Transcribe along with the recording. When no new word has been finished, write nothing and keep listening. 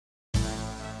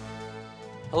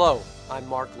Hello, I'm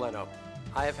Mark Leno.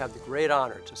 I have had the great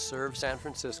honor to serve San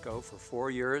Francisco for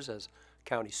 4 years as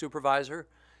county supervisor,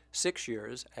 6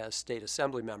 years as state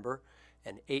assembly member,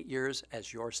 and 8 years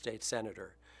as your state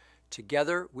senator.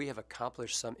 Together, we have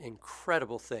accomplished some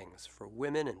incredible things for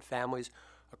women and families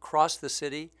across the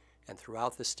city and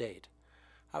throughout the state.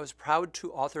 I was proud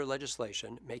to author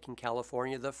legislation making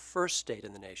California the first state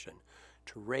in the nation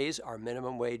to raise our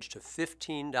minimum wage to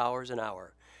 $15 an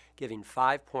hour, giving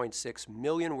 5.6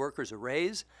 million workers a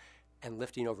raise and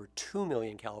lifting over 2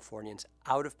 million Californians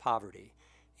out of poverty,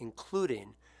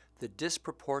 including the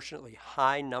disproportionately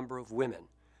high number of women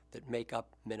that make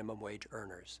up minimum wage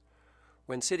earners.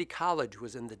 When City College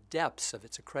was in the depths of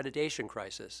its accreditation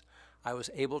crisis, I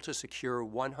was able to secure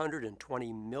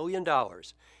 $120 million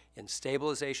in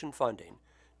stabilization funding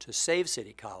to save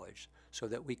City College so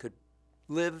that we could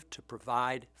live to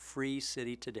provide free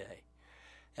city today.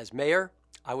 As mayor,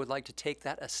 I would like to take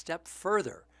that a step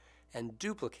further and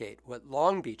duplicate what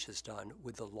Long Beach has done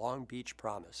with the Long Beach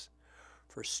Promise.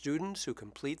 For students who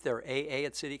complete their AA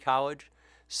at City College,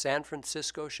 San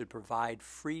Francisco should provide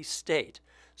free state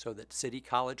so that City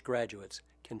College graduates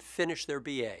can finish their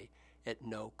BA at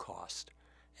no cost.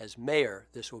 As mayor,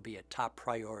 this will be a top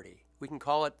priority. We can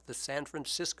call it the San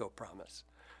Francisco Promise.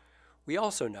 We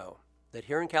also know that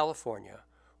here in California,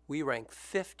 we rank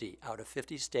 50 out of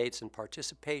 50 states in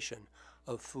participation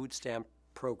of food stamp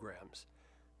programs.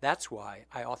 That's why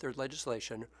I authored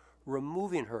legislation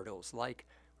removing hurdles like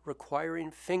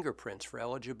requiring fingerprints for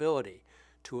eligibility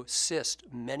to assist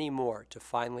many more to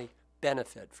finally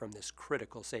benefit from this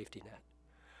critical safety net.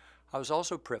 I was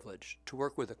also privileged to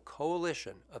work with a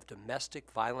coalition of domestic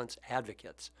violence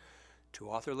advocates to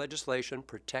author legislation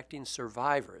protecting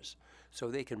survivors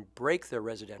so they can break their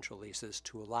residential leases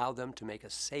to allow them to make a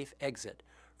safe exit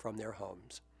from their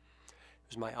homes.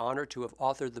 It was my honor to have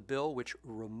authored the bill which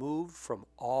removed from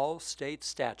all state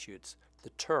statutes the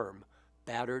term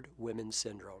battered women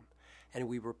syndrome, and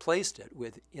we replaced it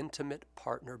with intimate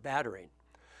partner battering.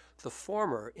 The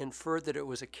former inferred that it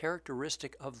was a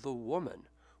characteristic of the woman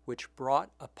which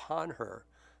brought upon her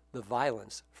the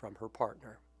violence from her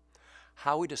partner.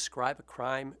 How we describe a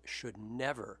crime should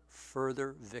never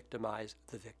further victimize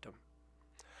the victim.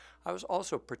 I was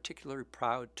also particularly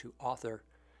proud to author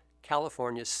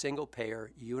California's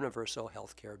single-payer universal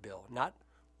health care bill, not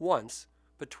once,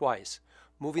 but twice,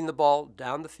 moving the ball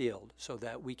down the field so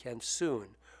that we can soon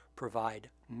provide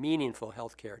meaningful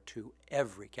health care to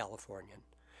every Californian.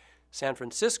 San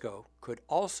Francisco could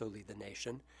also lead the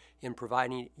nation in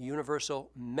providing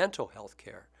universal mental health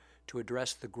care to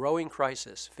address the growing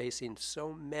crisis facing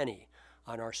so many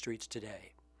on our streets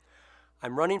today.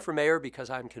 I'm running for mayor because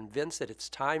I'm convinced that it's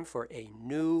time for a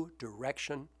new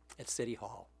direction at City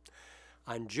Hall.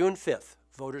 On June 5th,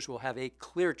 voters will have a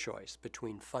clear choice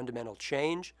between fundamental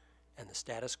change and the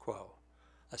status quo,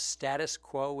 a status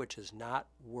quo which is not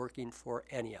working for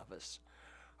any of us.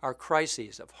 Our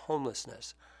crises of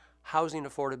homelessness, housing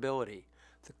affordability,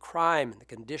 the crime and the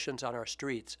conditions on our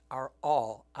streets are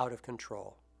all out of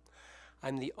control.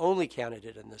 I'm the only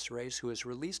candidate in this race who has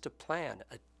released a plan,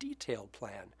 a detailed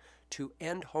plan, to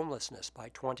end homelessness by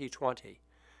 2020.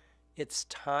 It's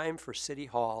time for City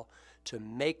Hall to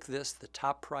make this the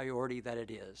top priority that it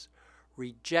is,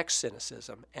 reject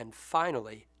cynicism, and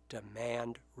finally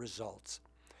demand results.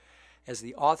 As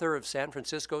the author of San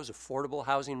Francisco's affordable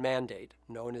housing mandate,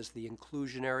 known as the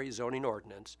Inclusionary Zoning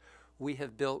Ordinance, we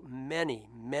have built many,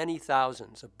 many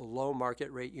thousands of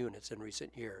below-market rate units in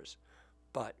recent years.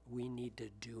 But we need to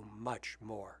do much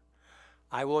more.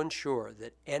 I will ensure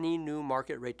that any new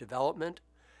market rate development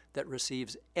that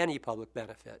receives any public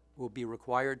benefit will be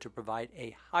required to provide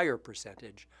a higher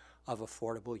percentage of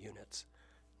affordable units.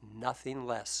 Nothing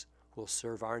less will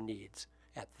serve our needs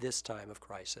at this time of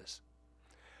crisis.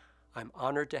 I'm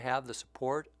honored to have the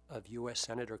support of U.S.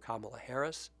 Senator Kamala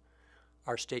Harris,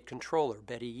 our State Controller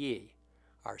Betty Yee,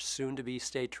 our soon-to-be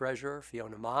State Treasurer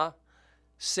Fiona Ma,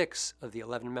 6 of the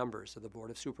 11 members of the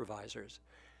Board of Supervisors,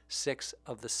 6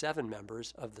 of the 7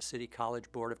 members of the City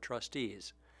College Board of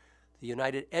Trustees, the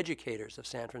United Educators of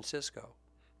San Francisco,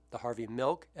 the Harvey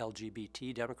Milk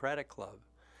LGBT Democratic Club,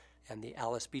 and the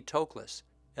Alice B. Toklas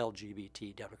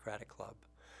LGBT Democratic Club,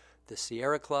 the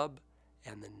Sierra Club,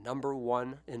 and the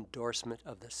 #1 endorsement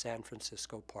of the San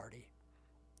Francisco Party,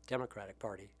 Democratic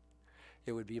Party.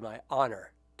 It would be my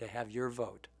honor to have your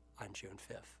vote on June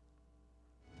 5th.